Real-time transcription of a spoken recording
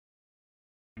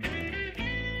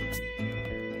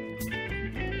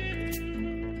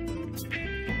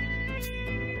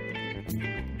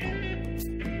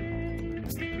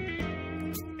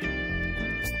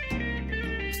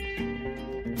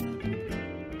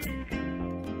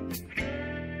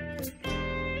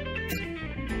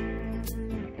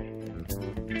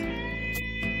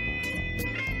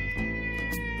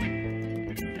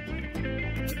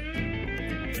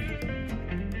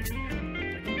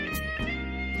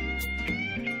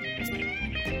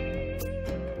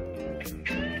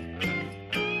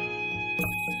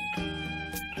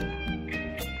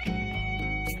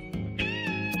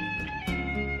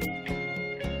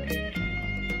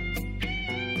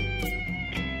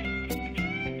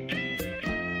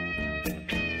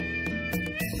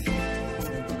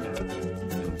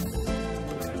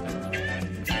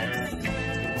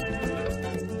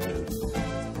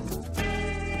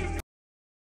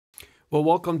Well,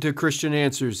 welcome to Christian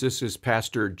Answers. This is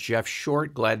Pastor Jeff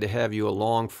Short. Glad to have you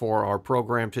along for our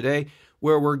program today,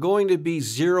 where we're going to be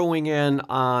zeroing in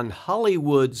on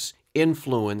Hollywood's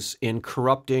influence in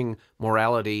corrupting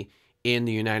morality in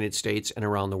the United States and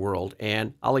around the world.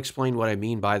 And I'll explain what I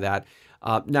mean by that.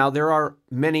 Now, there are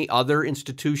many other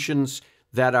institutions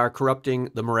that are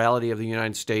corrupting the morality of the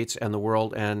United States and the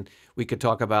world, and we could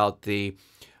talk about the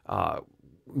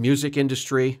music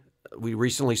industry. We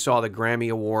recently saw the Grammy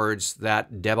Awards,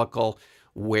 that debacle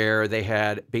where they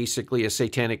had basically a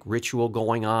satanic ritual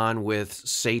going on with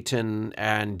Satan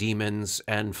and demons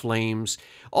and flames,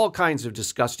 all kinds of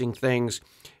disgusting things.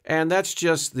 And that's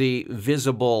just the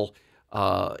visible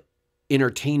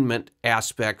entertainment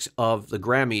aspects of the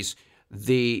Grammys.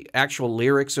 The actual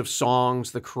lyrics of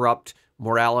songs, the corrupt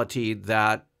morality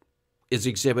that is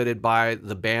exhibited by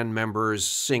the band members,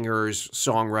 singers,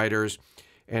 songwriters,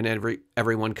 and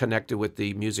everyone connected with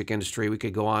the music industry. We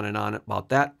could go on and on about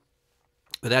that,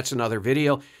 but that's another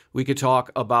video. We could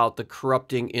talk about the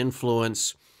corrupting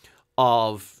influence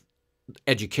of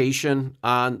education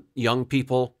on young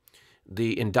people,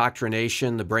 the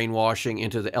indoctrination, the brainwashing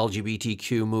into the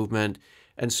LGBTQ movement,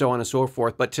 and so on and so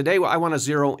forth. But today I want to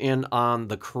zero in on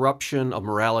the corruption of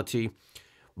morality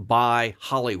by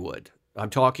Hollywood. I'm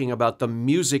talking about the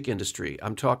music industry.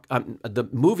 The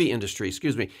movie industry,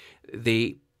 excuse me.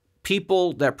 The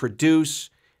people that produce,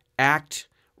 act,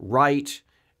 write,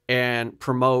 and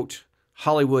promote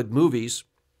Hollywood movies,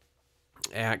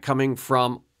 coming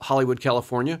from Hollywood,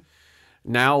 California.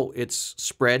 Now it's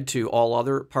spread to all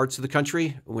other parts of the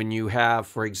country. When you have,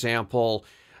 for example,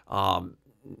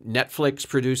 Netflix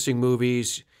producing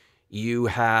movies, you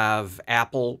have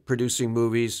Apple producing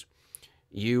movies,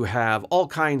 you have all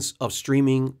kinds of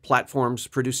streaming platforms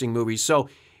producing movies. So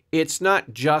it's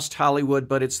not just Hollywood,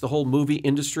 but it's the whole movie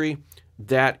industry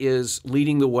that is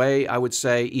leading the way, I would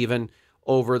say, even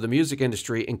over the music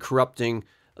industry in corrupting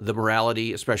the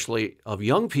morality, especially of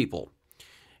young people.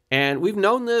 And we've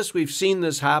known this, we've seen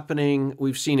this happening,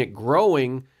 we've seen it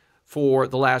growing for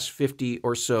the last 50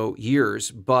 or so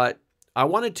years. But I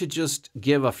wanted to just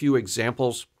give a few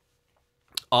examples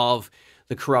of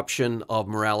the corruption of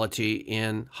morality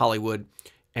in Hollywood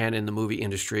and in the movie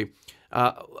industry.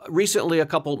 Recently, a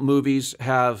couple movies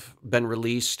have been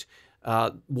released.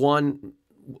 One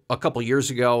a couple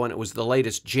years ago, and it was the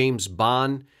latest James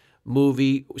Bond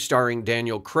movie starring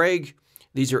Daniel Craig.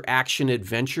 These are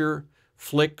action-adventure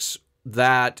flicks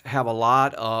that have a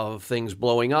lot of things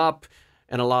blowing up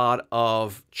and a lot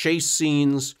of chase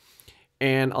scenes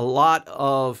and a lot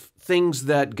of things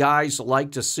that guys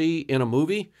like to see in a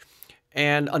movie.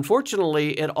 And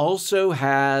unfortunately, it also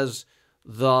has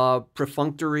the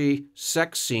perfunctory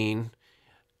sex scene.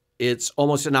 It's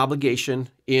almost an obligation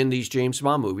in these James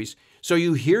Bond movies. So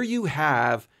you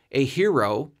have a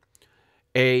hero,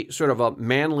 a sort of a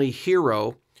manly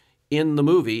hero in the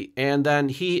movie, and then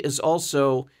he is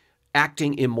also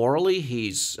acting immorally.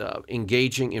 He's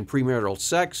engaging in premarital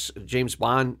sex. James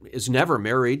Bond is never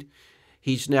married.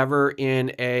 He's never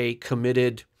in a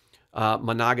committed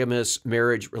monogamous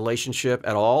marriage relationship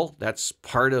at all. That's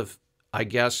part of, I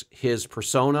guess, his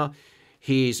persona.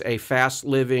 He's a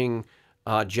fast-living,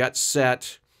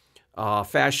 jet-set,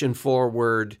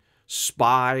 fashion-forward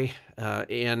spy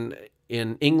in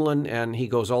England, and he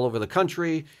goes all over the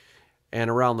country and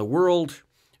around the world,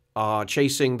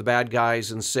 chasing the bad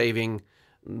guys and saving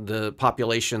the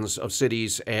populations of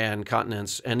cities and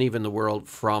continents and even the world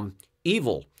from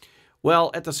evil.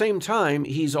 Well, at the same time,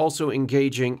 he's also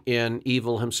engaging in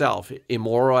evil himself,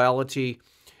 immorality.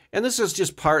 And this is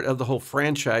just part of the whole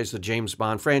franchise, the James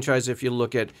Bond franchise. If you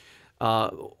look at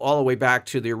all the way back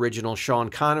to the original Sean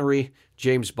Connery,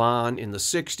 James Bond in the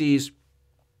 60s,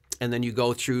 and then you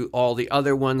go through all the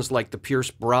other ones like the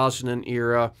Pierce Brosnan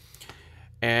era,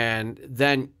 and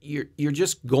then you're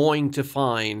just going to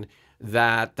find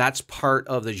that that's part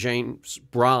of the James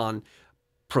Bond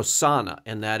persona,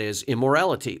 and that is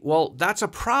immorality. Well, that's a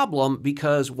problem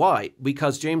because why?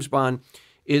 Because James Bond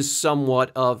is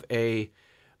somewhat of a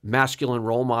masculine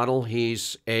role model.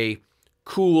 He's a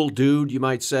cool dude, you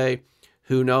might say,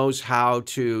 who knows how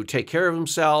to take care of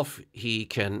himself. He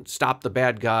can stop the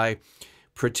bad guy,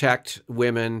 protect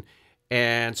women,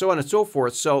 and so on and so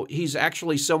forth. So he's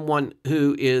actually someone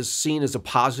who is seen as a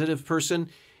positive person.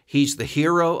 He's the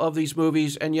hero of these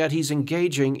movies, and yet he's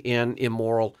engaging in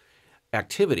immoral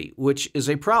activity, which is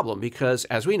a problem because,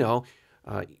 as we know,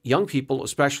 young people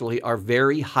especially are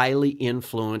very highly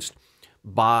influenced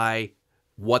by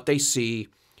what they see,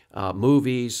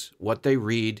 movies, what they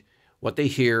read, what they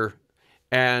hear,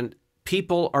 and young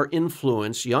people are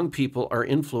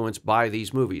influenced by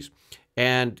these movies.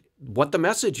 And what the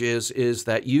message is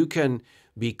that you can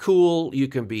be cool, you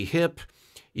can be hip,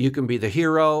 you can be the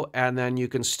hero, and then you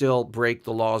can still break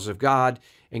the laws of God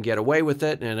and get away with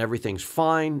it, and everything's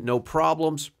fine, no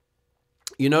problems.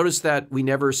 You notice that we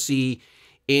never see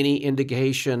any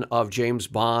indication of James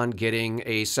Bond getting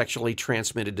a sexually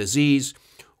transmitted disease,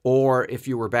 or if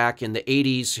you were back in the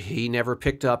 80s, he never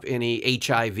picked up any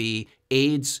HIV,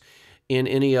 AIDS in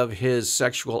any of his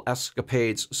sexual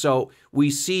escapades. So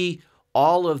we see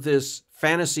all of this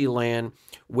fantasy land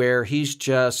where he's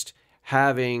just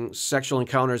having sexual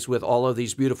encounters with all of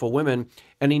these beautiful women,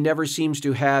 and he never seems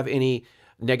to have any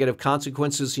negative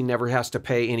consequences. He never has to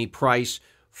pay any price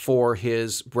for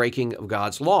his breaking of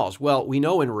God's laws. Well, we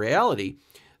know in reality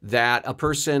that a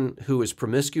person who is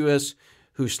promiscuous,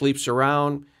 who sleeps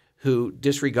around, who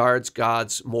disregards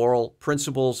God's moral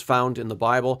principles found in the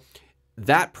Bible,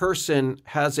 that person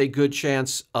has a good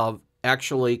chance of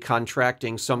actually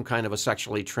contracting some kind of a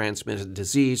sexually transmitted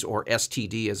disease, or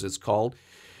STD as it's called.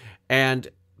 And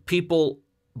people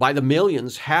by the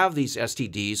millions have these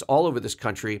STDs all over this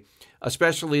country,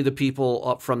 especially the people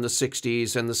up from the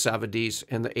 60s and the 70s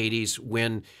and the 80s,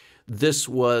 when this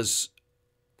was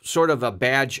sort of a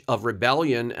badge of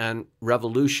rebellion and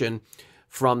revolution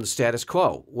from the status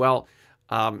quo. Well,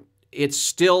 it's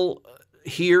still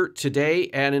here today,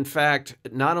 and in fact,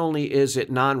 not only is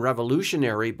it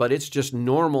non-revolutionary, but it's just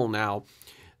normal now.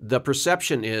 The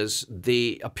perception is,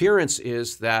 the appearance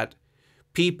is that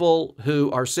people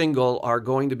who are single are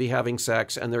going to be having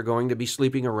sex and they're going to be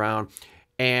sleeping around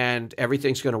and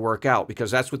everything's going to work out,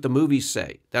 because that's what the movies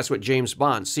say. That's what James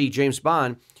Bond. See, James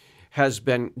Bond has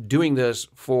been doing this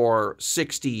for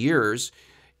 60 years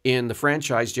in the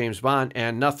franchise James Bond,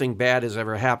 and nothing bad has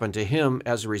ever happened to him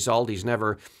as a result. He's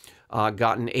never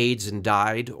gotten AIDS and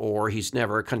died, or he's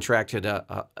never contracted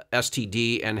a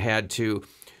STD and had to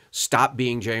stop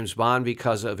being James Bond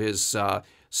because of his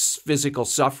physical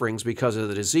sufferings because of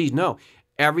the disease. No,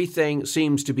 everything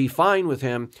seems to be fine with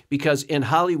him, because in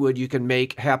Hollywood you can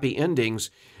make happy endings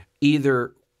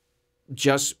either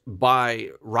just by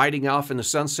riding off in the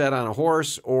sunset on a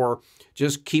horse, or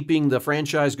just keeping the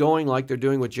franchise going like they're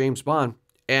doing with James Bond,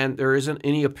 and there isn't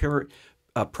any apparent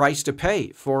price to pay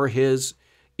for his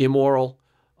immoral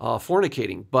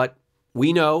fornicating. But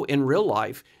we know in real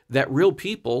life that real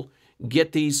people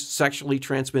get these sexually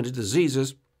transmitted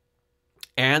diseases,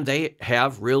 and they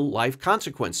have real life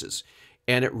consequences.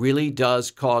 And it really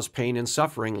does cause pain and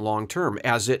suffering long term,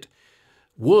 as it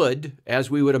would,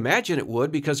 as we would imagine it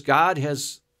would, because God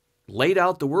has laid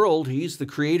out the world. He's the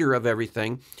creator of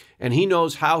everything, and he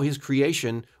knows how his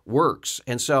creation works.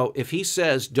 And so if he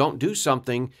says, don't do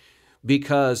something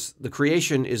because the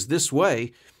creation is this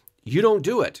way, you don't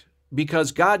do it,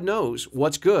 because God knows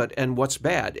what's good and what's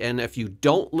bad. And if you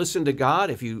don't listen to God,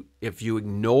 if you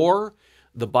ignore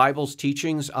the Bible's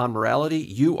teachings on morality,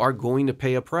 you are going to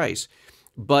pay a price.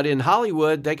 But in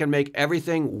Hollywood, they can make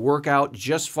everything work out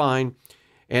just fine,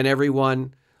 and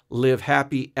everyone live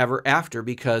happy ever after,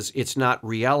 because it's not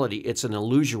reality. It's an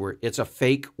illusion. It's a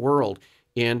fake world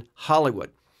in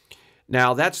Hollywood.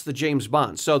 Now, that's the James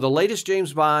Bond. So the latest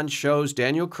James Bond shows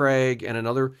Daniel Craig and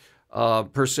another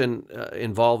person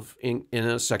involved in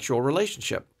a sexual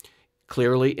relationship,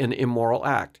 clearly an immoral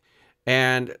act.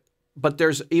 But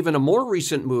there's even a more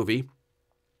recent movie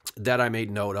that I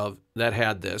made note of that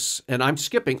had this, and I'm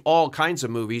skipping all kinds of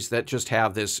movies that just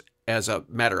have this as a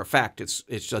matter of fact.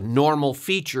 It's a normal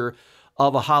feature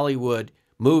of a Hollywood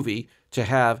movie to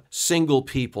have single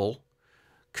people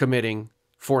committing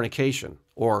fornication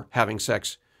or having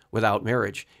sex without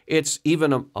marriage. It's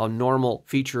even a normal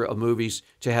feature of movies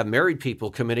to have married people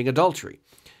committing adultery.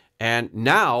 And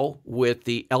now, with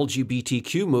the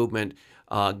LGBTQ movement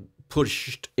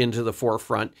pushed into the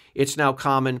forefront, it's now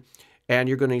common, and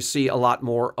you're going to see a lot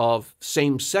more of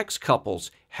same-sex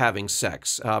couples having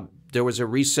sex. There was a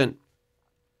recent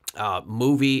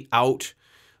movie out.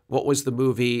 What was the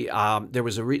movie? There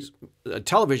was a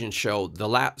television show, The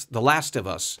Last of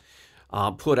Us,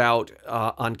 put out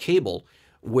on cable,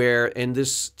 where in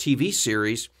this TV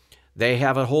series, they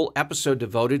have a whole episode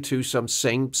devoted to some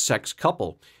same-sex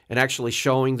couple and actually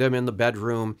showing them in the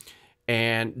bedroom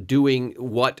and doing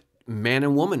what man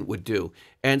and woman would do.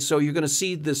 And so you're going to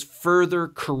see this further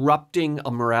corrupting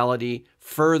of morality,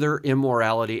 further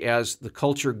immorality as the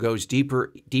culture goes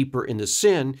deeper into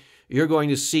sin. You're going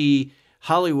to see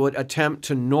Hollywood attempt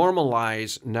to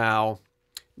normalize now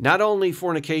not only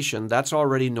fornication, that's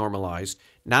already normalized,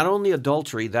 not only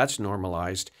adultery, that's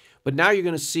normalized, but now you're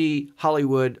going to see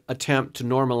Hollywood attempt to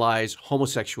normalize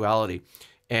homosexuality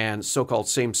and so-called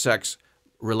same-sex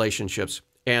relationships.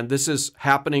 And this is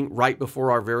happening right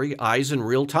before our very eyes in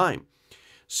real time.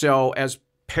 So as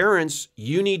parents,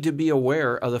 you need to be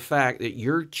aware of the fact that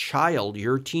your child,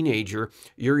 your teenager,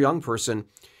 your young person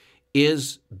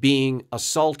is being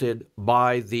assaulted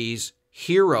by these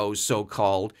heroes,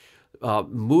 so-called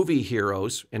movie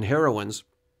heroes and heroines,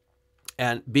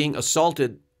 and being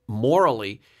assaulted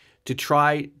morally to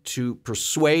try to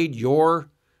persuade your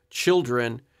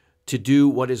children to do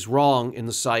what is wrong in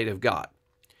the sight of God.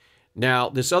 Now,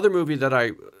 this other movie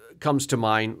that comes to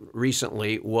mind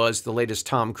recently was the latest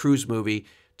Tom Cruise movie,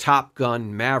 Top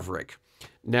Gun Maverick.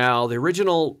 Now, the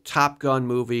original Top Gun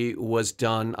movie was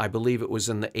done, I believe it was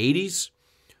in the 80s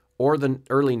or the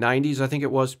early 90s, I think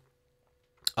it was.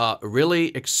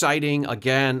 Really exciting,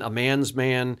 again, a man's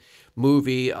man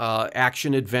movie,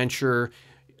 action-adventure.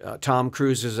 Tom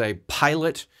Cruise is a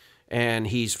pilot, and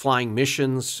he's flying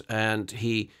missions, and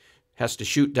he has to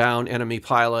shoot down enemy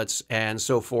pilots and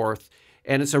so forth.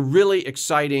 And it's a really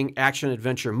exciting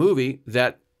action-adventure movie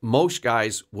that most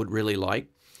guys would really like.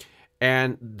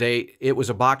 And it was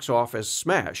a box office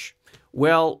smash.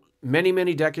 Well, many,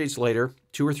 many decades later,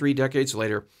 2 or 3 decades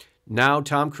later, now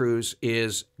Tom Cruise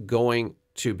is going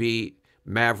to be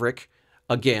Maverick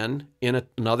again in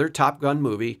another Top Gun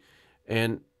movie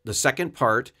and the second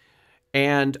part.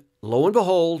 And lo and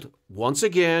behold, once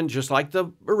again, just like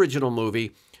the original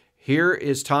movie, here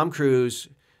is Tom Cruise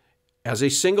as a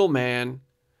single man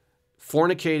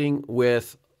fornicating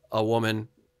with a woman.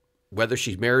 Whether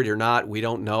she's married or not, we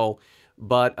don't know.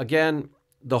 But again,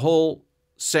 the whole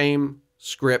same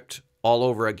script all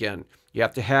over again. You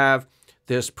have to have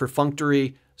this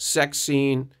perfunctory sex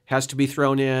scene, has to be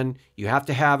thrown in. You have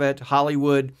to have it.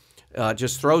 Hollywood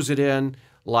just throws it in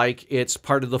like it's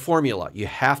part of the formula. You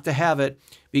have to have it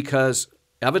because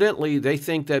evidently they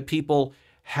think that people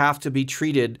have to be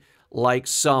treated like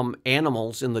some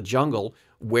animals in the jungle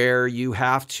where you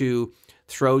have to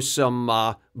throw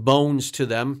some bones to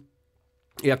them.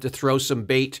 You have to throw some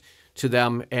bait to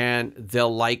them and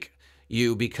they'll like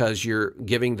you because you're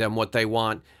giving them what they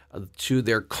want to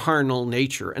their carnal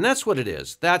nature. And that's what it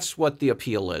is. That's what the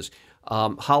appeal is.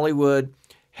 Hollywood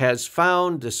has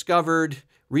found, discovered,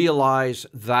 realized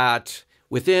that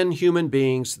within human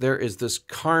beings there is this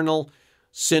carnal,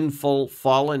 sinful,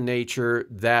 fallen nature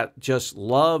that just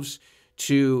loves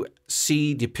to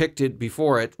see depicted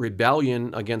before it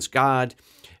rebellion against God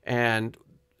and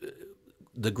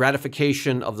the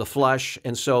gratification of the flesh.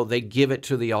 And so they give it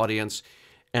to the audience,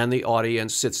 and the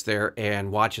audience sits there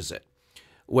and watches it.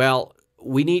 Well,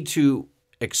 we need to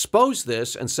expose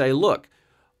this and say, look,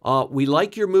 we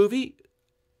like your movie,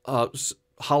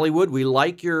 Hollywood. We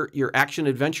like your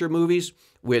action-adventure movies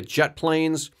with jet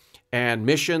planes and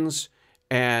missions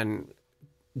and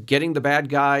getting the bad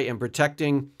guy and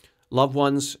protecting loved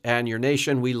ones and your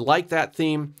nation. We like that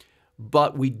theme,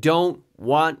 but we don't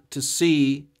want to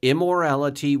see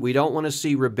immorality. We don't want to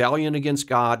see rebellion against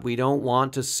God. We don't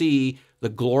want to see the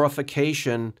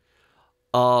glorification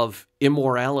of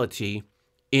immorality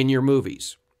in your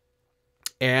movies.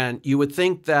 And you would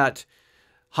think that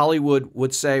Hollywood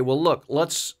would say, well, look,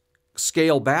 let's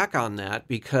scale back on that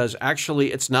because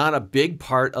actually it's not a big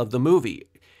part of the movie.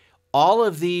 All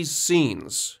of these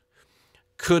scenes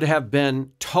could have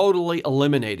been totally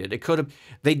eliminated. It could have,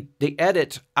 they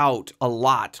edit out a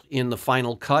lot in the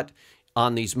final cut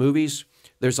on these movies.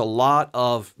 There's a lot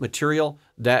of material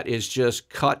that is just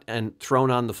cut and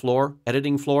thrown on the floor,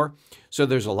 editing floor. So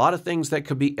there's a lot of things that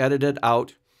could be edited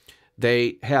out.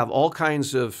 They have all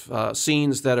kinds of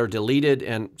scenes that are deleted,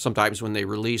 and sometimes when they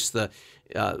release the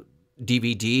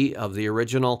DVD of the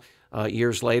original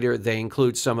years later, they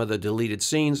include some of the deleted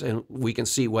scenes, and we can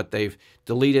see what they've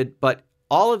deleted. But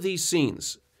all of these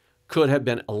scenes could have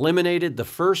been eliminated. The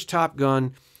first Top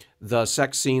Gun, the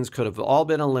sex scenes could have all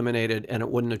been eliminated, and it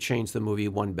wouldn't have changed the movie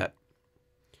one bit.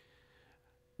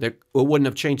 It wouldn't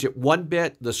have changed it one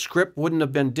bit. The script wouldn't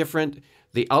have been different.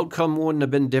 The outcome wouldn't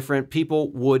have been different. People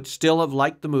would still have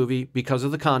liked the movie because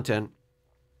of the content.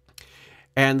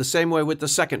 And the same way with the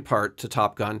second part to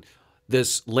Top Gun,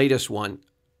 this latest one.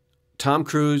 Tom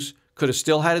Cruise could have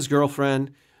still had his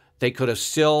girlfriend. They could have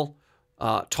still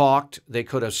talked. They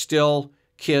could have still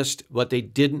kissed, but they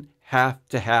didn't have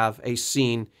to have a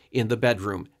scene in the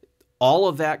bedroom. All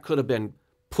of that could have been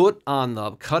put on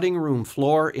the cutting room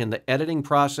floor in the editing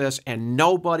process, and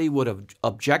nobody would have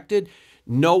objected.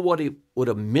 Nobody would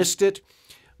have missed it.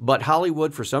 But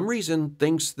Hollywood, for some reason,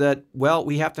 thinks that, well,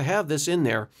 we have to have this in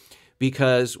there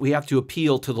because we have to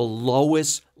appeal to the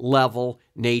lowest level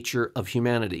nature of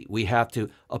humanity. We have to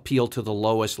appeal to the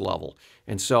lowest level.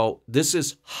 And so this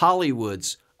is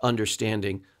Hollywood's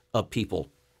understanding of people.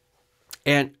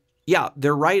 And yeah,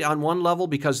 they're right on one level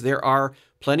because there are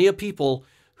plenty of people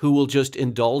who will just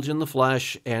indulge in the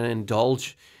flesh and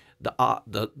indulge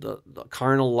the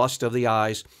carnal lust of the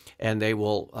eyes, and they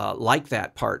will like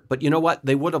that part. But you know what?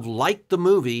 They would have liked the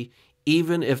movie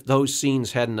even if those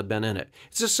scenes hadn't have been in it.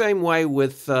 It's the same way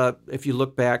with, if you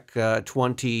look back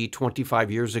 20,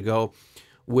 25 years ago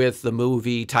with the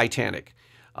movie Titanic.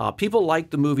 People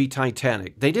liked the movie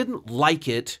Titanic. They didn't like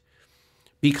it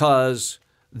because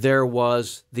there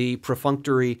was the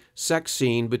perfunctory sex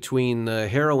scene between the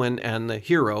heroine and the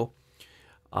hero.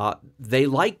 They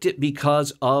liked it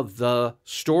because of the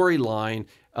storyline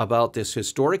about this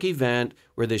historic event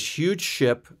where this huge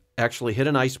ship actually hit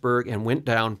an iceberg and went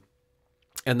down,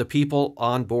 and the people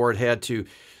on board had to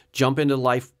jump into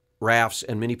life rafts,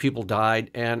 and many people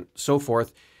died, and so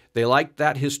forth. They liked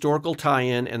that historical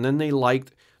tie-in, and then they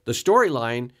liked the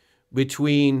storyline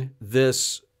between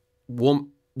this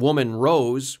woman,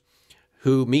 Rose,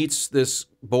 who meets this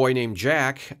boy named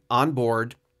Jack on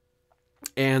board,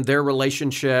 and their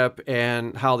relationship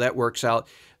and how that works out.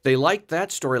 They liked that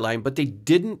storyline, but they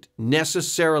didn't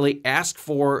necessarily ask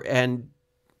for and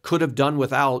could have done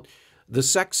without the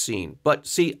sex scene. But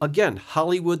see, again,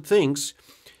 Hollywood thinks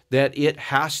that it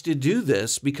has to do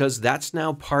this because that's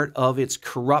now part of its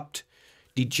corrupt,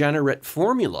 degenerate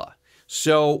formula.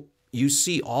 So you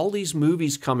see all these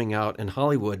movies coming out in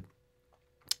Hollywood,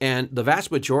 and the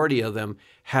vast majority of them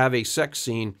have a sex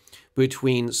scene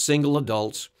between single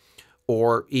adults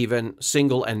or even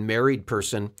single and married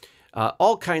person,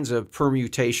 all kinds of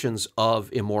permutations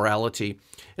of immorality.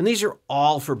 And these are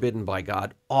all forbidden by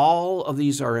God. All of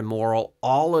these are immoral.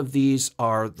 All of these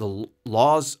are the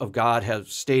laws of God have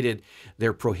stated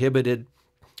they're prohibited,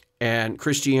 and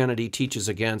Christianity teaches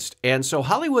against. And so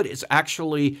Hollywood is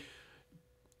actually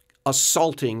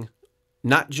assaulting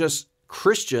not just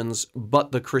Christians,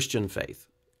 but the Christian faith.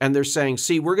 And they're saying,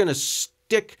 see, we're going to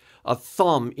stick a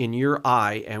thumb in your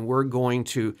eye, and we're going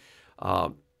to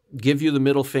give you the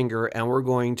middle finger, and we're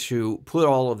going to put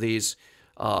all of these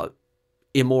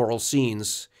immoral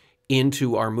scenes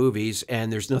into our movies,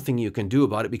 and there's nothing you can do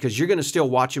about it because you're going to still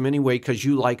watch them anyway because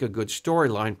you like a good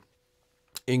storyline,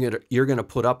 and you're going to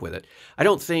put up with it. I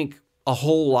don't think a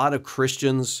whole lot of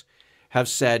Christians have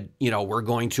said, we're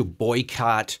going to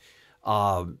boycott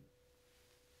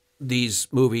these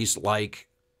movies like,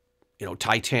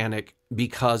 Titanic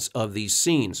because of these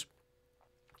scenes.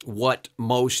 What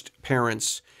most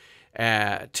parents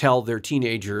tell their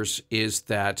teenagers is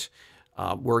that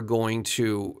we're going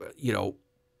to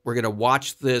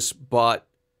watch this, but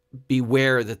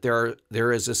beware that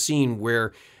there is a scene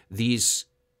where these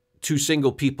two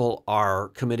single people are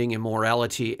committing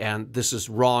immorality, and this is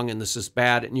wrong and this is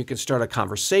bad, and you can start a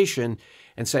conversation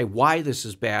and say why this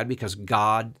is bad because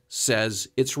God says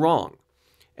it's wrong.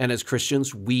 And as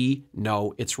Christians, we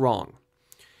know it's wrong.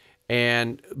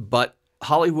 But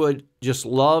Hollywood just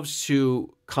loves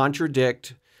to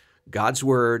contradict God's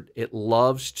word. It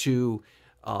loves to,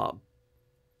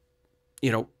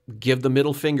 give the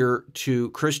middle finger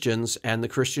to Christians and the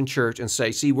Christian church and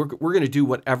say, see, we're going to do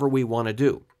whatever we want to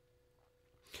do.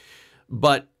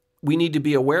 But we need to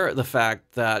be aware of the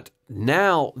fact that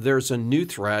now there's a new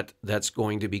threat that's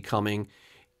going to be coming,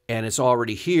 and it's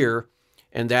already here,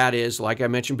 and that is, like I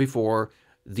mentioned before,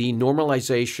 the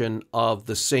normalization of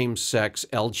the same-sex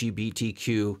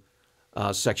LGBTQ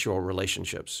sexual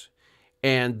relationships.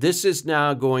 And this is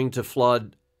now going to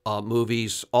flood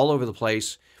movies all over the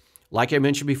place. Like I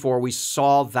mentioned before, we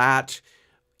saw that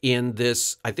in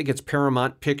this, I think it's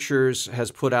Paramount Pictures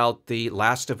has put out The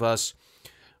Last of Us,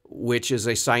 which is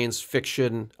a science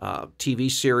fiction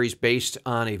TV series based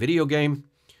on a video game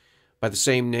by the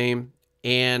same name.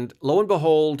 And lo and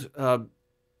behold,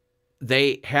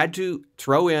 they had to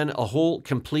throw in a whole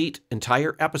complete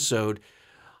entire episode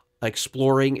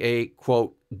exploring a,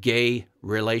 quote, gay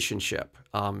relationship.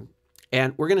 And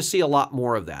we're going to see a lot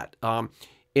more of that.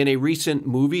 In a recent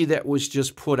movie that was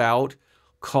just put out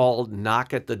called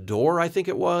Knock at the Door, I think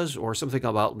it was, or something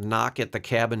about Knock at the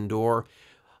Cabin Door,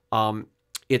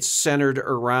 it's centered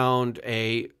around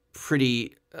a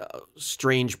pretty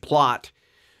strange plot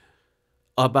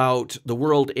about the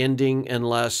world ending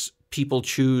unless people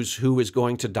choose who is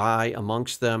going to die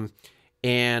amongst them.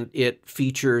 And it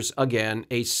features, again,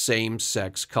 a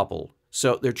same-sex couple.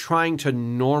 So they're trying to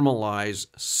normalize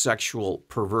sexual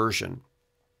perversion.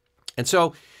 And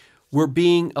so we're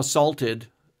being assaulted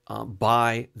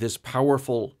by this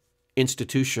powerful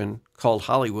institution called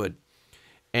Hollywood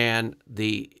and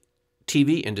the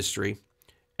TV industry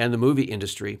and the movie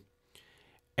industry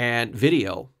and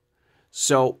video.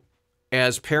 So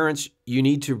as parents, you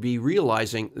need to be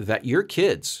realizing that your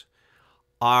kids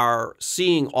are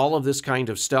seeing all of this kind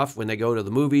of stuff when they go to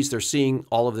the movies. They're seeing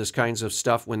all of this kinds of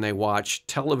stuff when they watch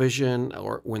television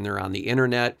or when they're on the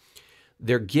internet.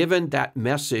 They're given that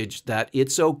message that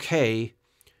it's okay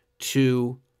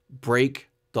to break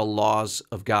the laws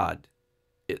of God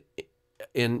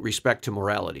in respect to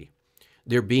morality.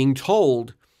 They're being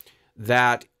told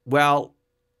that, well,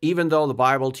 even though the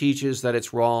Bible teaches that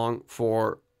it's wrong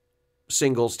for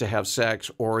singles to have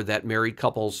sex, or that married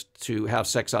couples to have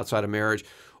sex outside of marriage,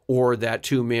 or that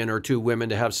two men or two women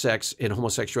to have sex in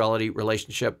homosexuality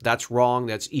relationship, that's wrong,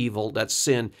 that's evil, that's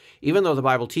sin. Even though the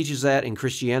Bible teaches that, and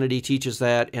Christianity teaches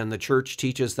that, and the church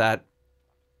teaches that,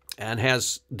 and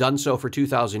has done so for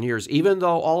 2,000 years, even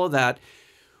though all of that,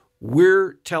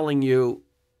 we're telling you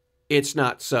it's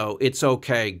not so. It's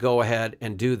okay. Go ahead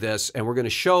and do this. And we're going to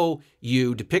show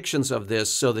you depictions of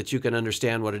this so that you can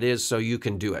understand what it is so you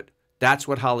can do it. That's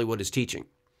what Hollywood is teaching.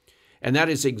 And that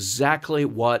is exactly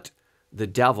what the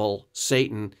devil,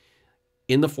 Satan,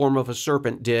 in the form of a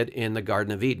serpent, did in the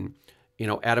Garden of Eden. You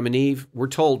know, Adam and Eve were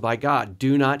told by God,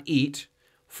 do not eat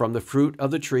from the fruit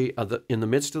of the tree in the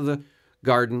midst of the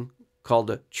garden called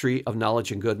the tree of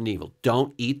knowledge and good and evil.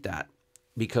 Don't eat that,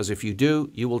 because if you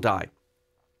do, you will die.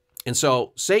 And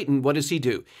so Satan, what does he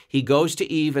do? He goes to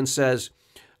Eve and says,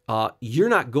 you're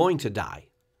not going to die.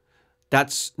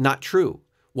 That's not true,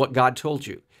 what God told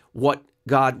you. What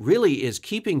God really is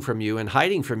keeping from you and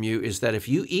hiding from you is that if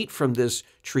you eat from this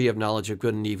tree of knowledge of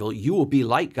good and evil, you will be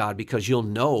like God, because you'll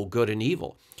know good and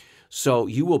evil. So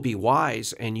you will be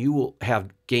wise, and you will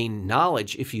have gained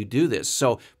knowledge if you do this.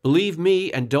 So believe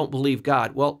me and don't believe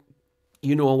God. Well,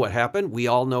 you know what happened. We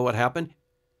all know what happened.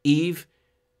 Eve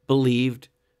believed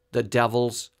the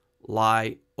devil's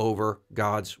lie over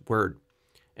God's word.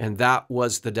 And that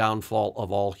was the downfall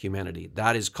of all humanity.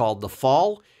 That is called the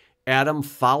fall. Adam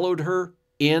followed her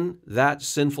in that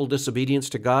sinful disobedience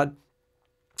to God.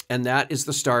 And that is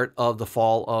the start of the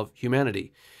fall of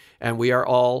humanity. And we are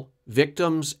all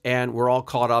victims, and we're all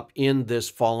caught up in this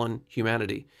fallen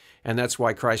humanity. And that's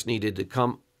why Christ needed to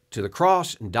come to the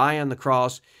cross and die on the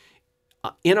cross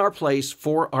in our place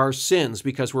for our sins,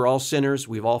 because we're all sinners.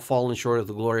 We've all fallen short of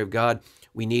the glory of God.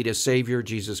 We need a Savior,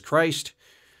 Jesus Christ.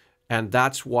 And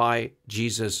that's why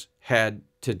Jesus had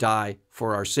to die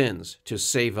for our sins, to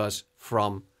save us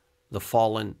from the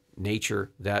fallen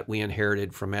nature that we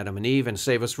inherited from Adam and Eve, and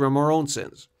save us from our own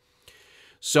sins.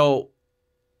 So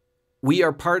we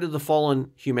are part of the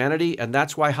fallen humanity, and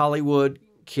that's why Hollywood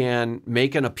can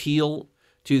make an appeal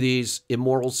to these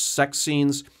immoral sex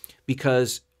scenes,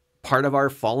 because part of our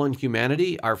fallen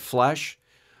humanity, our flesh,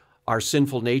 our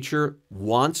sinful nature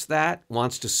wants that,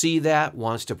 wants to see that,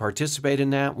 wants to participate in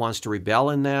that, wants to rebel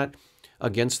in that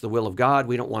against the will of God.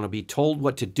 We don't want to be told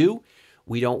what to do.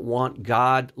 We don't want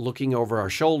God looking over our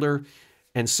shoulder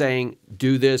and saying,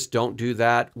 do this, don't do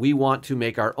that. We want to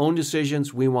make our own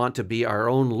decisions. We want to be our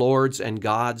own lords and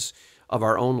gods of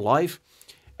our own life.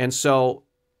 And so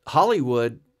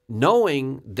Hollywood,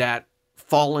 knowing that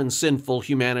fallen, sinful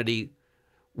humanity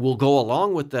will go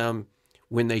along with them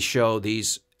when they show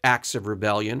these acts of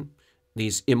rebellion,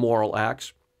 these immoral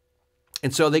acts.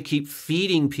 And so they keep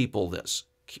feeding people this,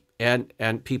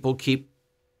 and people keep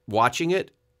watching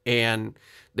it, and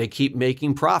they keep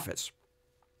making profits.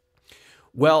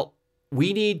 Well,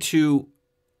 we need to,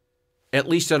 at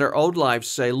least in our own lives,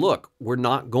 say, look, we're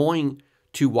not going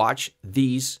to watch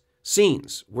these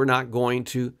scenes. We're not going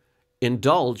to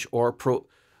indulge or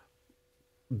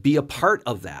be a part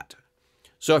of that.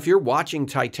 So if you're watching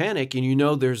Titanic and you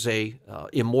know there's a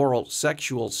immoral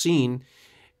sexual scene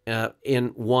in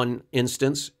one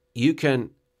instance, you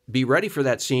can be ready for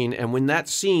that scene. And when that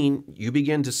scene, you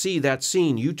begin to see that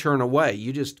scene, you turn away.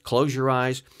 You just close your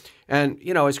eyes. And,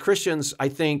 you know, as Christians, I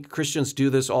think Christians do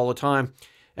this all the time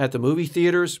at the movie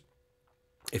theaters.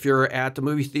 If you're at the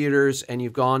movie theaters and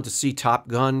you've gone to see Top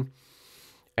Gun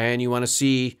and you want to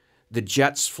see the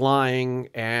jets flying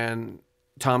and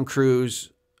Tom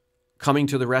Cruise coming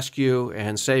to the rescue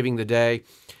and saving the day,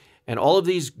 and all of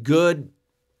these good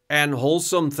and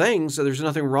wholesome things. So there's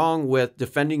nothing wrong with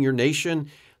defending your nation.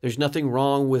 There's nothing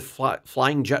wrong with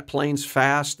flying jet planes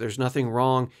fast. There's nothing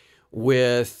wrong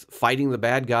with fighting the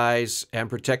bad guys and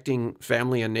protecting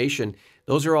family and nation.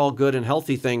 Those are all good and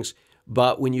healthy things.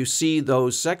 But when you see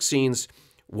those sex scenes,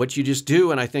 what you just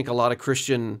do, and I think a lot of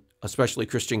Christian, especially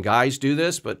Christian guys do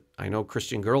this, but I know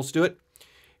Christian girls do it,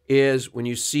 is when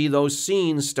you see those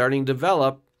scenes starting to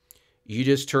develop, you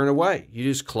just turn away. You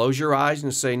just close your eyes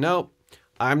and say, no,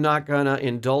 I'm not going to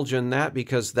indulge in that,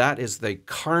 because that is the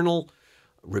carnal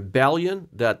rebellion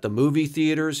that the movie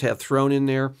theaters have thrown in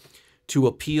there to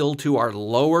appeal to our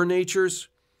lower natures.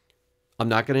 I'm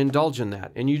not going to indulge in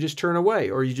that. And you just turn away,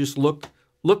 or you just look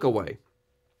away,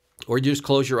 or you just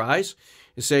close your eyes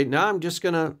and say, no, I'm just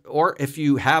going to, or if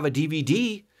you have a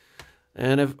DVD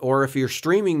And if you're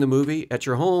streaming the movie at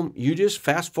your home, you just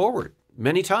fast forward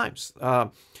many times.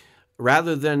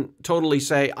 Rather than totally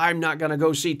say, I'm not going to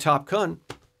go see Top Gun,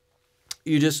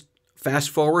 you just fast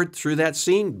forward through that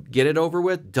scene, get it over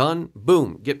with, done,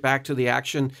 boom, get back to the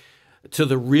action, to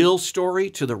the real story,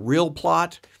 to the real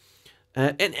plot.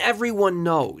 And everyone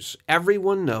knows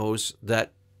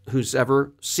that who's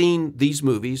ever seen these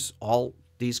movies, all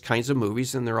these kinds of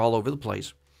movies, and they're all over the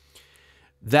place,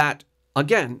 that,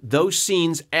 again, those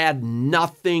scenes add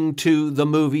nothing to the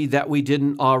movie that we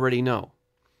didn't already know.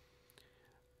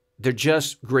 They're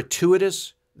just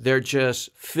gratuitous. They're just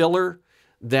filler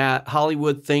that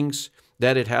Hollywood thinks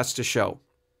that it has to show.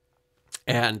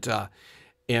 And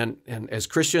as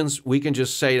Christians, we can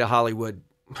just say to Hollywood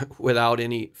without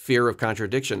any fear of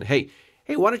contradiction, hey,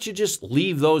 why don't you just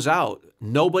leave those out?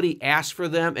 Nobody asked for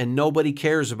them and nobody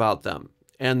cares about them.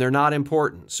 And they're not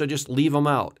important. So just leave them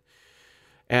out.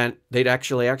 And they'd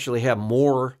actually have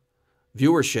more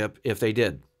viewership if they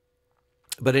did.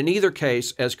 But in either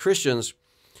case, as Christians,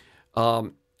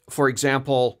 for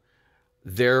example,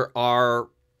 there are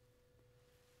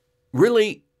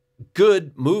really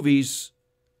good movies,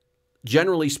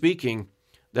 generally speaking,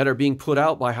 that are being put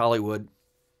out by Hollywood,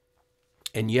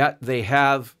 and yet they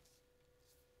have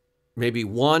maybe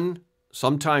one,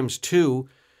 sometimes two,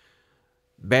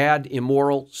 bad,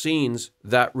 immoral scenes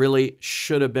that really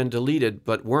should have been deleted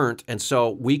but weren't. And so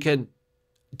we can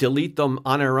delete them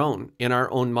on our own, in our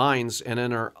own minds and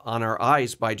on our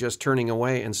eyes, by just turning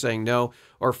away and saying no,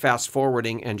 or fast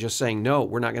forwarding and just saying, no,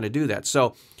 we're not going to do that.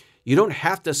 So you don't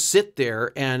have to sit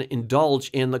there and indulge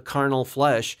in the carnal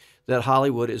flesh that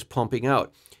Hollywood is pumping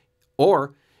out.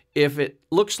 Or if it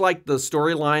looks like the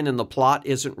storyline and the plot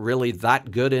isn't really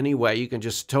that good anyway, you can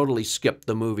just totally skip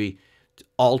the movie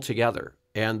altogether.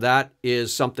 And that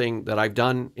is something that I've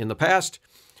done in the past.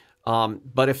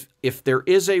 But if there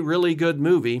is a really good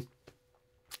movie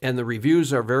and the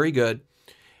reviews are very good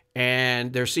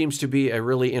and there seems to be a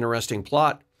really interesting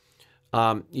plot,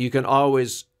 you can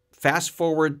always fast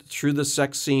forward through the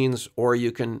sex scenes, or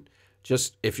you can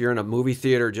just, if you're in a movie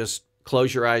theater, just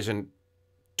close your eyes and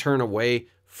turn away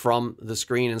from the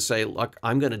screen and say, look,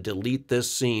 I'm going to delete this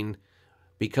scene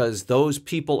because those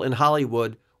people in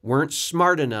Hollywood weren't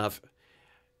smart enough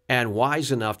and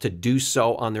wise enough to do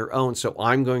so on their own. So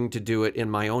I'm going to do it in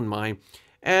my own mind.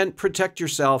 And protect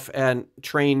yourself and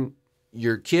train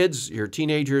your kids, your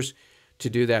teenagers, to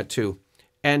do that too.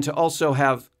 And to also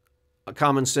have a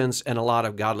common sense and a lot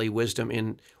of godly wisdom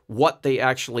in what they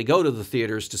actually go to the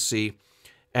theaters to see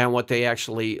and what they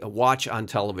actually watch on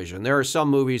television. There are some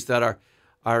movies that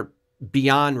are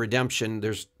beyond redemption.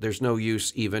 There's no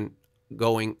use even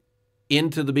going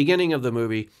into the beginning of the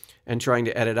movie and trying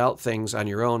to edit out things on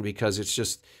your own, because it's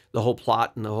just the whole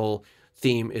plot and the whole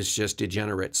theme is just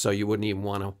degenerate. So you wouldn't even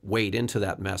want to wade into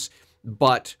that mess.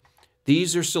 But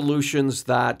these are solutions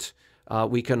that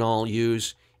we can all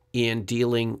use in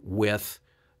dealing with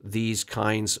these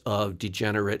kinds of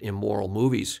degenerate, immoral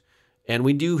movies. And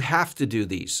we do have to do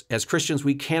these. As Christians,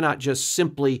 we cannot just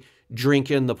simply drink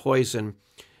in the poison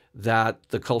that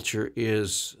the culture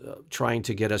is trying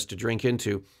to get us to drink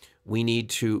into. We need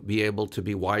to be able to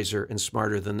be wiser and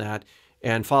smarter than that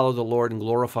and follow the Lord and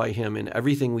glorify Him in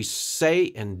everything we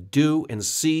say and do and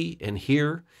see and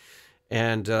hear.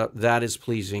 And that is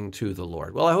pleasing to the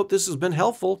Lord. Well, I hope this has been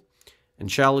helpful and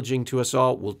challenging to us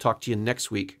all. We'll talk to you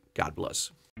next week. God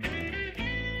bless.